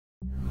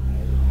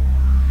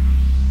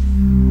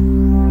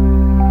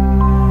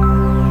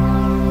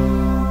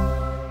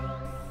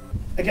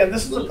again,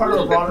 this is a part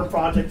of a broader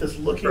project that's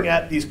looking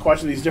at these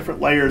questions, these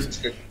different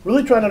layers,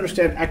 really trying to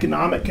understand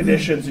economic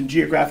conditions and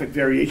geographic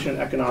variation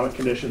in economic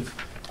conditions.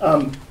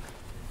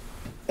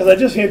 As I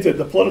just hinted,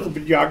 the political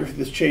geography of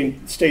this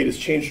state has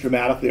changed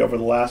dramatically over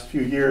the last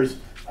few years.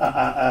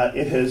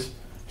 It has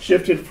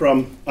shifted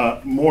from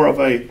more of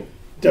a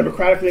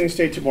Democratic-leaning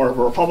state to more of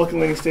a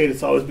Republican-leaning state.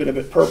 It's always been a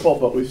bit purple,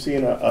 but we've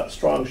seen a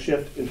strong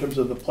shift in terms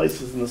of the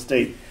places in the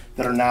state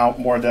that are now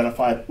more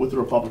identified with the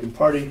Republican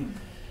Party.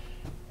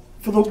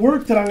 For the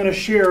work that I'm going to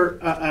share,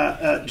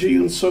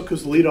 Jiyoun Suk,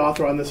 who's the lead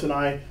author on this, and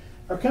I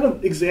are kind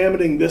of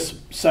examining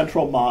this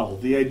central model,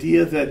 the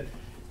idea that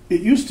it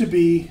used to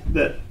be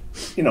that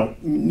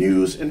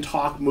news and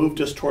talk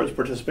moved us towards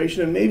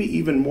participation and maybe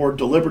even more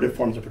deliberative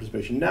forms of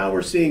participation. Now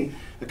we're seeing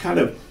a kind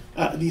of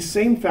these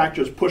same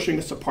factors pushing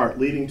us apart,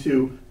 leading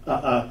to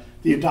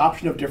the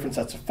adoption of different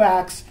sets of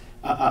facts,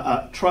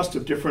 trust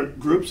of different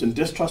groups and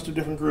distrust of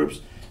different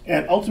groups,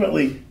 and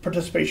ultimately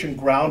participation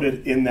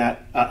grounded in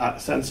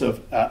that sense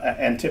of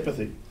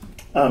antipathy.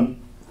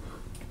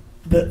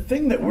 The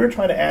thing that we're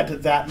trying to add to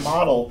that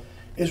model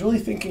is really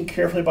thinking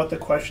carefully about the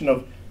question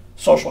of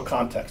social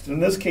context, and in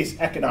this case,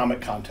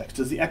 economic context.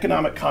 Does the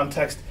economic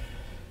context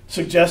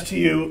suggest to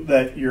you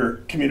that your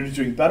community is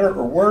doing better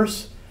or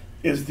worse?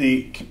 Is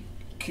the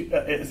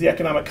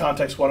economic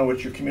context one in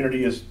which your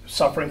community is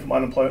suffering from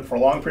unemployment for a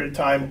long period of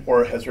time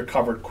or has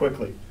recovered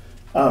quickly?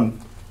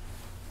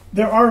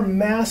 There are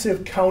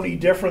massive county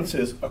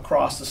differences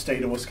across the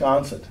state of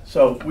Wisconsin.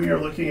 So we are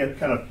looking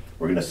at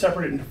we're going to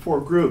separate it into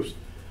 4 groups.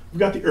 We've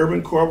got the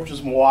urban core, which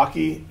is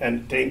Milwaukee,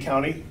 and Dane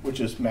County, which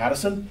is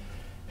Madison,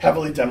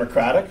 heavily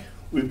Democratic.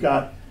 We've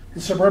got the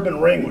suburban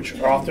ring, which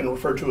are often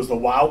referred to as the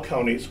WOW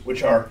counties,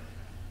 which are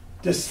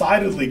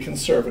decidedly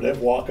conservative,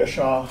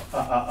 Waukesha,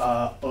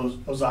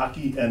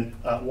 Ozaukee, and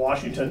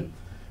Washington.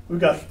 We've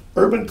got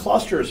urban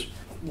clusters,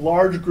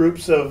 large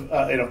groups of,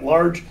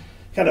 large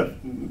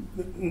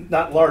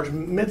not large,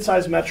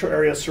 mid-sized metro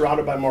areas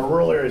surrounded by more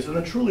rural areas, and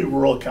then truly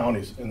rural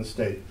counties in the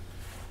state.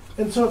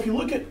 And so if you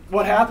look at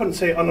what happened,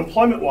 say,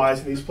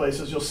 unemployment-wise in these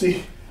places, you'll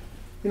see,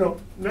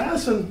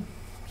 Madison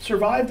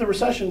survived the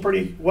recession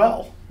pretty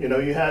well. You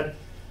had,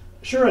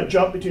 sure, a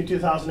jump between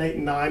 2008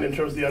 and 2009 in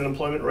terms of the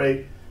unemployment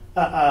rate,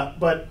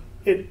 but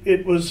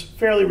it was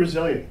fairly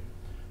resilient.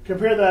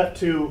 Compare that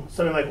to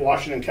something like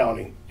Washington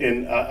County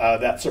in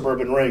that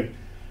suburban ring,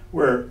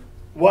 where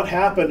what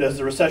happened as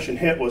the recession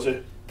hit was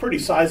a pretty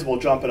sizable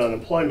jump in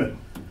unemployment.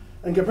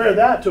 And compare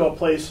that to a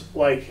place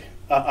like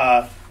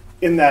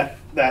in that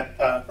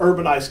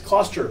urbanized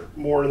cluster,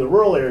 more in the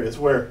rural areas,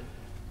 where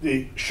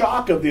the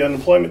shock of the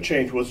unemployment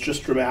change was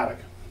just dramatic.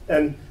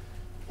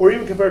 Or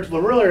even compared to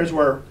the rural areas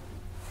where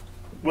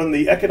when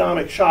the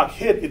economic shock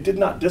hit, it did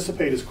not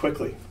dissipate as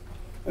quickly.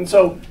 And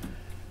so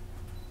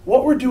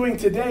what we're doing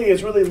today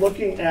is really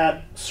looking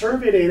at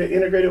survey data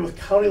integrated with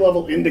county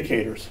level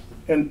indicators.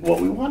 And what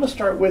we want to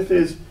start with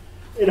is,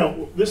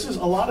 this is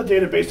a lot of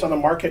data based on the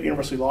Marquette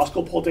University Law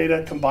School poll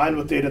data combined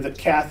with data that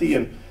Kathy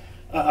and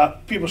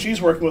people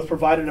she's working with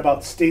provided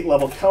about state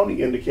level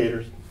county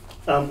indicators.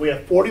 We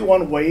have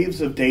 41 waves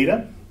of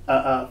data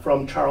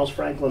from Charles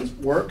Franklin's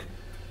work,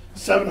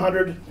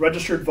 700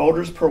 registered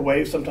voters per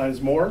wave, sometimes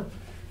more.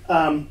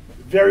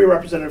 Very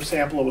representative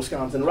sample of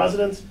Wisconsin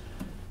residents.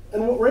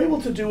 And what we're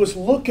able to do is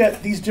look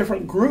at these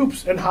different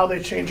groups and how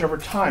they change over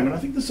time. And I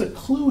think this is a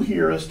clue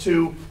here as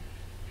to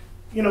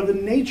the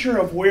nature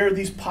of where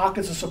these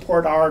pockets of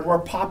support are and where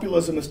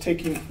populism is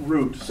taking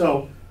root.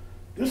 So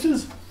this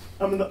is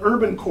the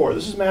urban core.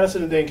 This is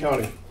Madison and Dane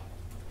County.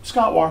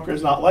 Scott Walker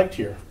is not liked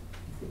here.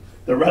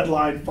 The red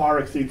line far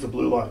exceeds the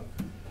blue line.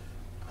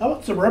 How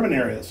about suburban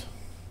areas?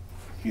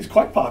 He's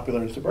quite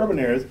popular in suburban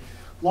areas.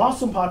 Lost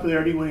some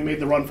popularity when he made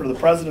the run for the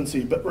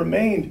presidency, but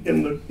remained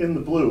in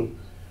the blue.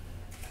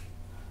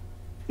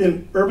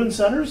 In urban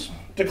centers,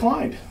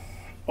 declined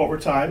over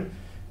time,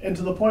 and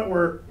to the point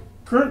where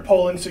current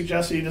polling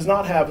suggests that he does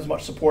not have as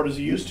much support as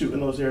he used to in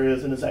those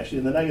areas and is actually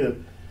in the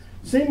negative.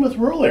 Same with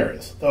rural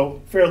areas,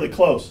 though fairly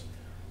close.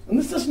 And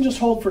this doesn't just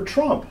hold for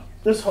Trump.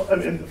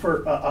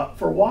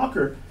 For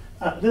Walker,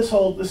 this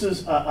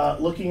is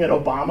looking at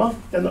Obama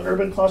and the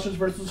urban clusters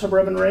versus the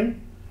suburban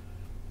ring.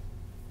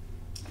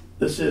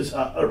 This is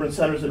urban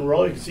centers and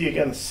rural. You can see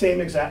again the same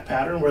exact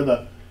pattern where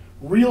the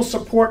real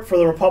support for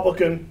the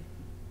Republican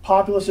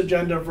populist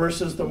agenda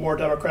versus the more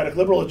Democratic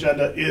liberal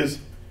agenda is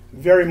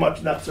very much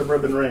in that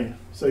suburban ring.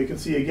 So you can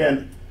see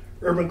again,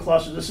 urban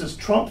clusters, this is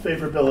Trump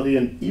favorability,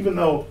 and even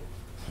though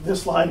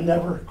this line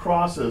never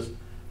crosses,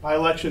 by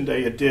election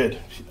day it did.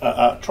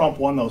 Trump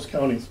won those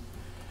counties.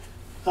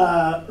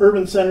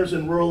 Urban centers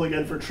and rural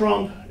again for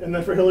Trump, and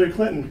then for Hillary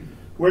Clinton.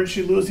 Where did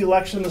she lose the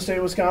election in the state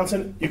of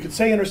Wisconsin? You could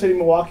say inner city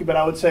Milwaukee, but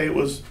I would say it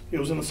was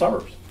in the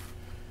suburbs.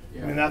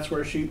 Yeah. I mean, that's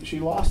where she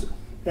lost it.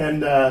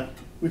 And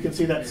we can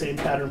see that same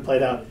pattern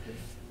played out.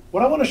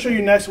 What I want to show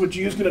you next, what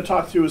Jiyou's going to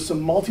talk through, is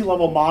some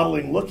multi-level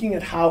modeling, looking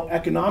at how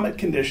economic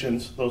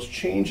conditions, those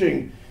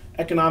changing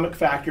economic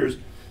factors,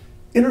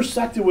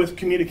 intersected with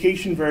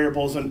communication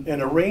variables and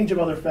a range of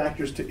other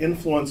factors to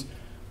influence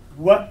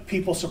what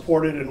people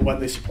supported and when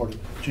they supported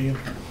it. Jiyoun.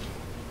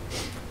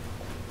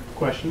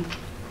 question.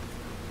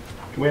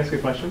 Can we ask a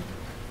question?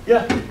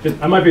 Yeah.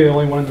 I might be the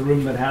only one in the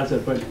room that has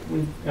it, but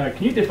can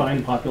you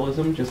define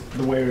populism, just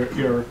the way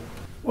you're...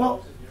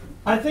 Well,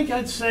 I think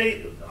I'd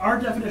say our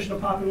definition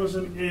of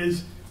populism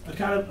is a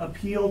kind of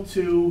appeal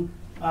to,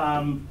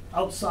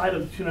 outside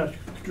of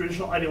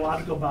traditional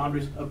ideological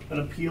boundaries, an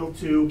appeal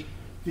to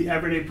the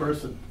everyday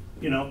person,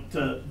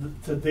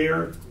 to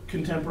their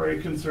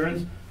contemporary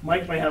concerns.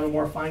 Mike may have a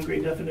more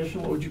fine-grained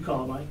definition. What would you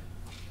call it, Mike?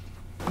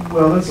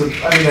 Well, I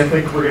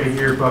think we're going to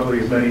hear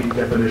probably as many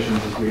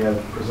definitions as we have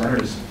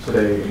presenters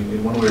today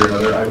in one way or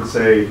another. I would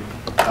say,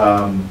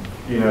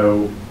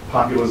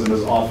 populism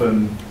is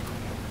often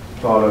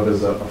thought of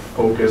as a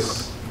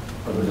focus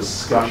of a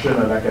discussion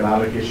of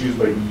economic issues,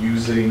 but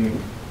using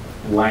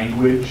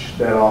language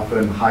that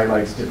often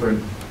highlights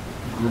different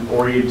group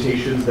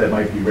orientations that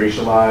might be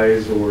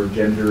racialized or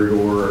gendered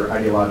or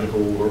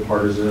ideological or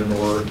partisan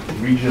or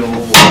regional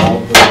or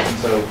all of those. And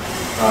so,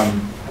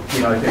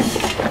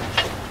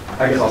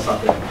 I guess I'll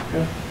stop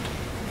there.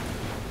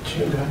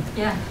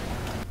 Yeah,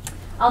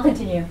 I'll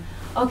continue.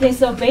 Okay,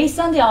 so based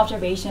on the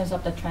observations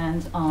of the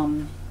trend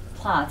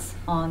plots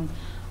on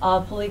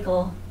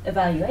political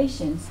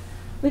evaluations,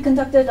 we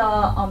conducted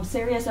a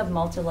series of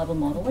multi-level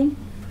modeling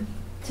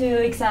to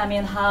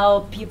examine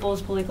how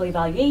people's political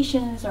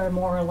evaluations are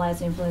more or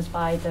less influenced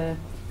by the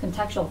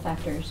contextual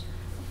factors,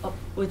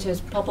 which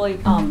is probably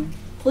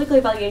political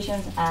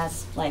evaluations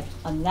as like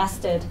a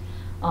nested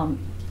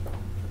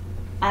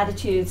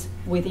attitudes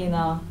within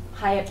a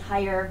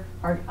higher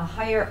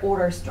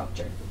order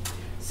structure.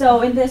 So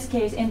in this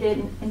case, in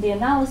the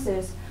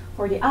analysis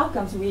for the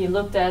outcomes, we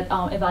looked at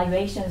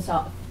evaluations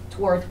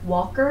toward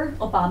Walker,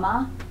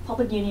 Obama,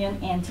 Public Union,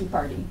 and Tea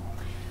Party.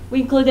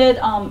 We included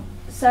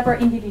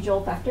several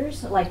individual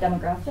factors like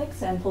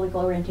demographics and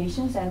political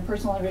orientations and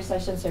personal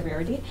recession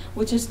severity,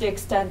 which is the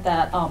extent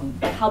that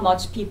how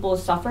much people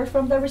suffered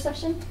from the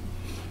recession.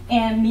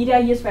 And media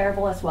use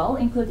variable as well,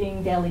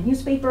 including daily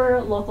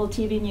newspaper, local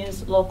TV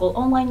news, local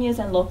online news,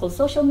 and local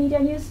social media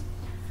news.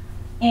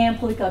 And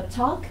political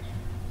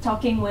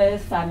talking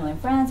with family and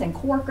friends and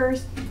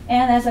coworkers.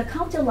 And as a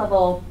county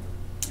level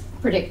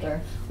predictor,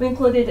 we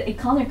included the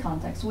economic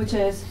context, which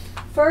is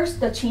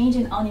first the change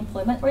in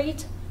unemployment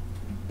rate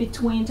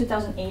between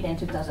 2008 and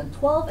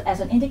 2012 as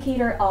an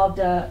indicator of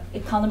the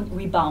economic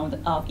rebound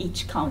of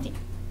each county.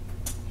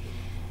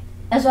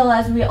 As well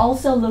as we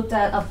also looked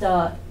at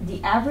the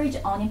average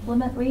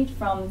unemployment rate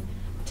from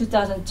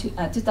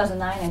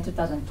 2009 and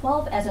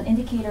 2012 as an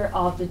indicator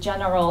of the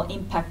general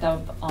impact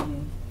of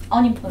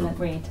unemployment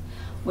rate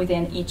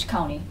within each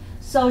county.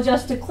 So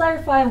just to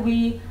clarify,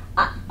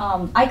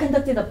 I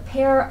conducted a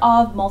pair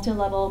of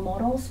multi-level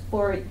models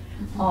for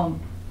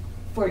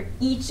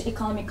each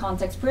economic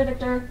context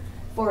predictor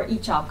for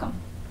each outcome.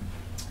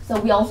 So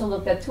we also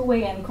looked at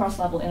two-way and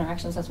cross-level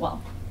interactions as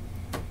well.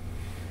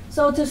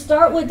 So to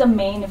start with the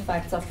main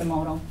effects of the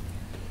model,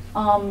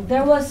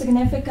 there was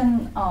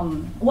significant,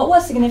 what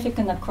was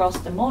significant across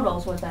the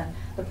models was that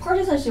the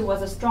partisanship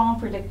was a strong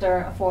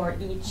predictor for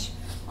each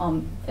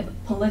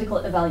political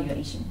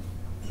evaluation.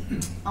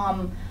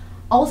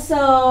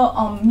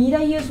 Also,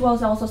 media use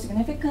was also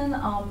significant.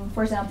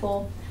 For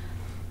example,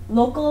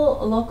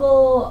 local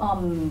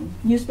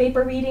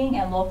newspaper reading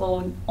and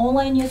local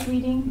online news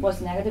reading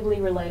was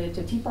negatively related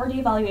to Tea Party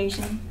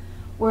evaluation,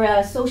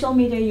 whereas social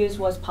media use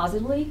was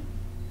positively.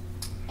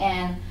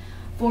 And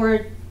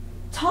for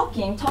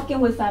talking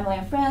with family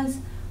and friends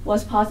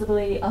was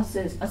possibly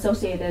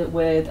associated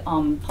with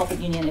public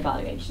union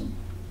evaluation.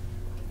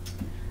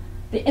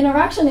 The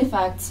interaction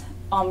effects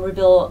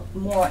reveal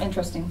more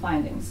interesting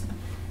findings.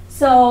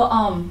 So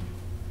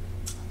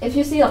if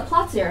you see the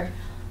plots here,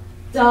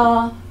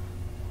 the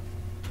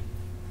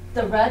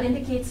red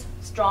indicates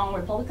strong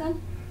Republican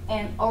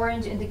and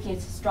orange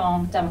indicates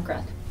strong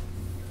Democrat.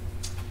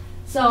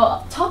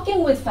 So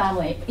talking with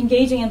family,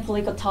 engaging in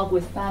political talk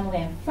with family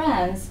and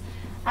friends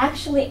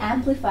actually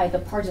amplified the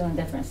partisan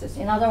differences.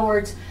 In other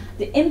words,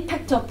 the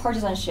impact of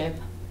partisanship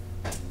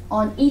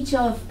on each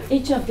of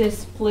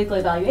this political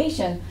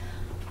evaluation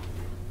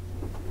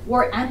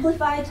were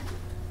amplified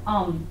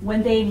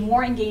when they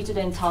more engaged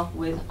in talk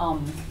with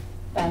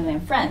family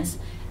and friends,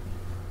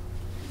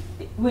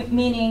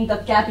 meaning the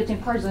gap between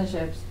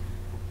partisanships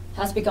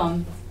has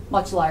become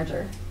much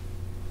larger.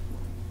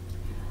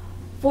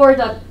 For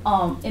the,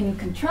 in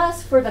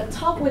contrast, for the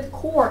talk with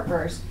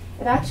coworkers,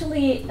 it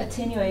actually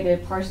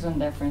attenuated partisan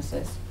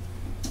differences.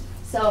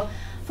 So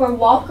for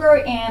Walker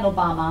and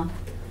Obama,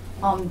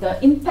 the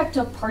impact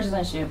of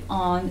partisanship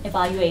on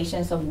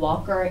evaluations of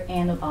Walker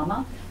and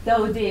Obama,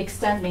 though the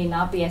extent may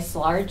not be as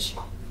large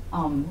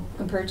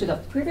compared to the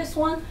previous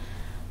one,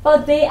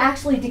 but they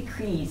actually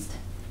decreased.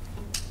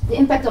 The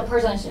impact of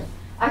partisanship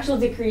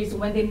actually decreased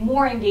when they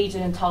more engaged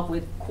in talk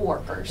with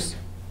coworkers.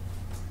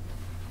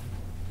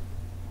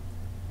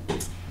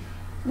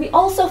 We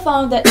also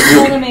found that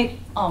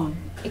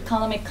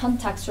economic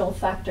contextual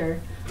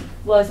factor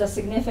was a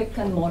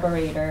significant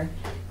moderator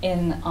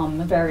in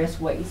various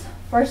ways.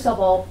 First of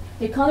all,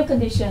 the economic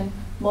condition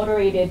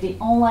moderated the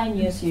online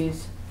news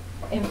use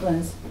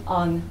influence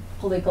on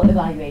political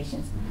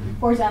evaluations.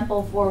 For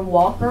example, for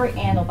Walker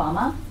and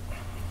Obama,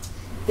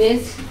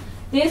 these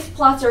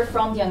plots are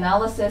from the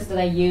analysis that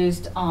I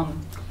used,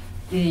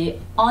 the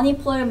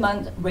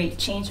unemployment rate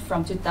change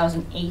from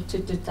 2008 to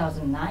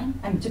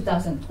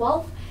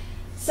 2012.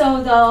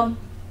 So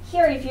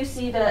here, if you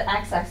see the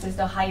x-axis,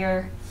 the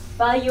higher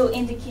value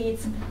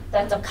indicates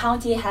that the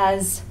county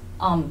has,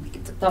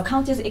 the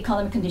county's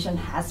economic condition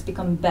has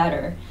become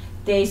better.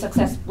 They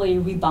successfully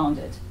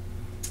rebounded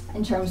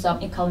in terms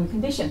of economic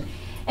condition.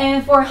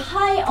 And for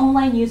high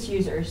online news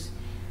users,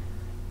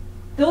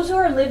 those who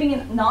are living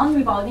in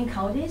non-rebounding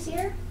counties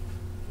here,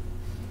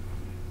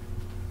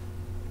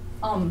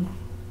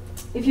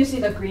 if you see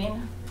the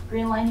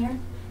green line here,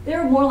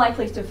 they're more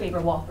likely to favor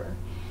Walker.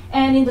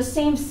 And in the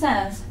same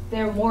sense,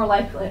 they're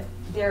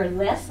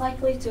less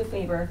likely to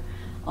favor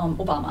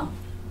Obama.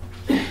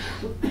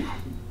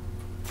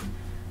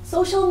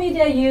 Social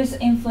media use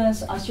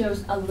influence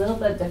shows a little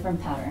bit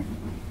different pattern.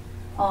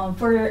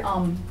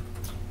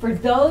 For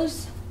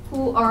those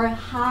who are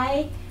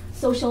high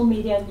social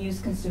media news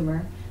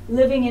consumer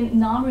living in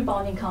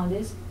non-rebounding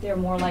counties, they're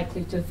more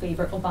likely to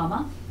favor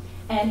Obama.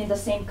 And in the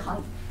same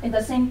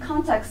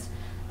context,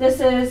 this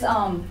is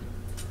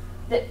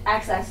the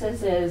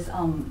x-axis is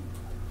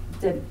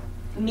the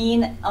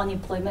mean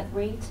unemployment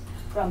rate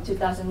from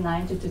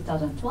 2009 to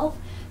 2012.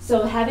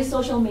 So heavy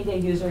social media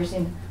users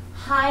in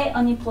high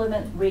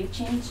unemployment rate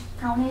change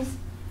counties,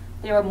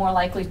 they were more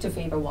likely to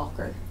favor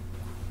Walker.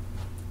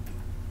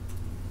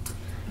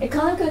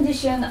 Economic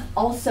condition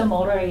also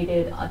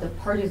moderated the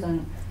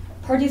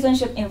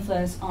partisanship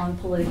influence on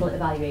political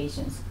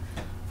evaluations.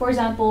 For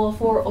example,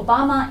 for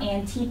Obama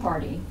and Tea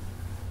Party,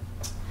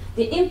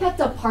 the impact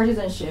of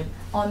partisanship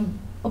on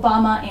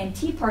Obama and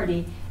Tea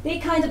Party, they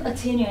kind of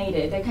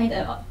attenuated, they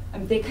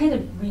kind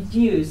of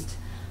reduced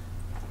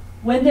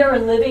when they were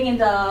living in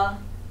the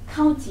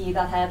county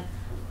that had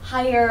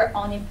higher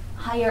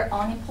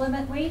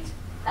unemployment rate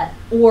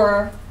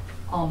or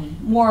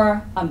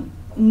more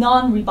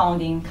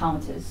non-rebounding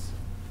counties.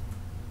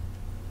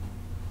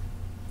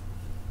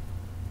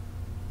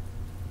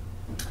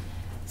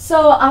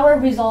 So our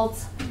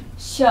results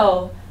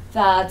show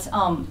that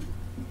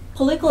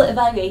political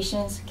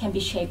evaluations can be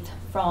shaped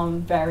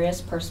from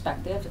various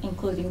perspectives,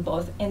 including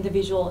both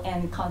individual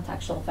and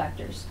contextual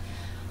factors.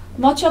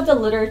 Much of the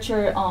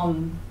literature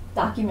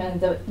document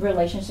the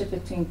relationship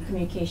between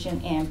communication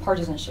and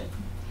partisanship.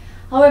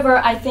 However,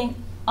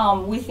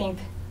 we think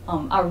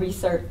our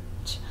research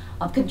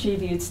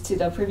contributes to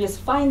the previous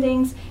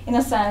findings. In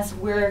a sense,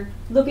 we're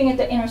looking at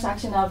the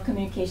intersection of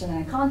communication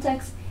and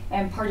context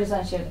and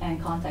partisanship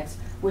and context,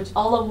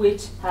 all of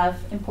which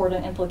have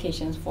important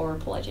implications for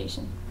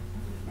polarization.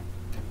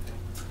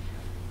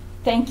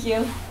 Thank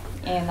you,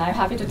 and I'm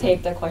happy to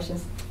take the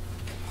questions.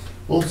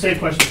 We'll save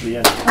questions for the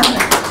end.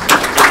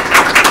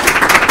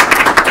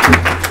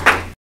 Okay.